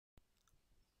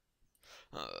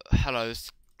Hello, it's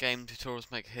Game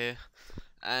Tutorials Maker here,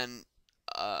 and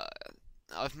uh,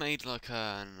 I've made like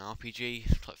an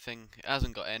RPG type thing. It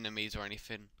hasn't got enemies or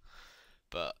anything,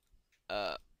 but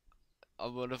uh, I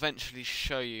will eventually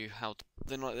show you how to do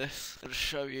something like this. I'll just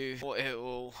show you what it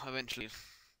will eventually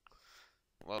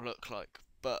look like,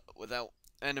 but without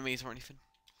enemies or anything.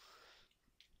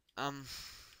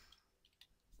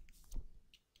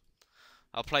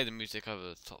 I'll play the music over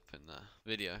the top in the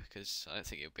video because I don't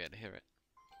think you'll be able to hear it.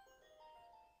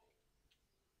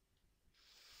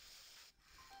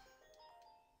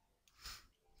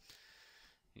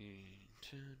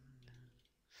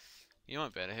 You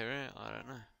might be able to hear it, I don't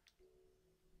know.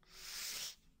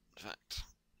 In fact,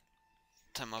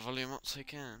 turn my volume up so you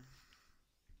can.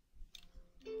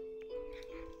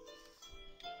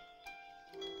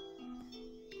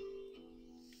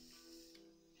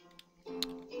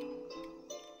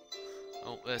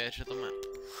 Oh, there's the edge of the map.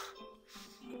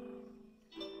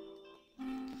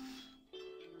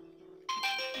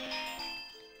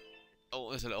 Oh,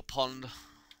 there's a little pond.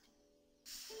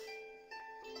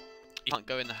 You can't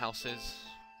go in the houses.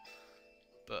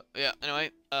 But yeah, anyway,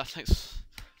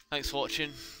 thanks for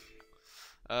watching.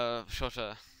 Be sure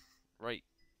to rate,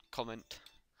 comment,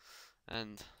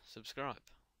 and subscribe.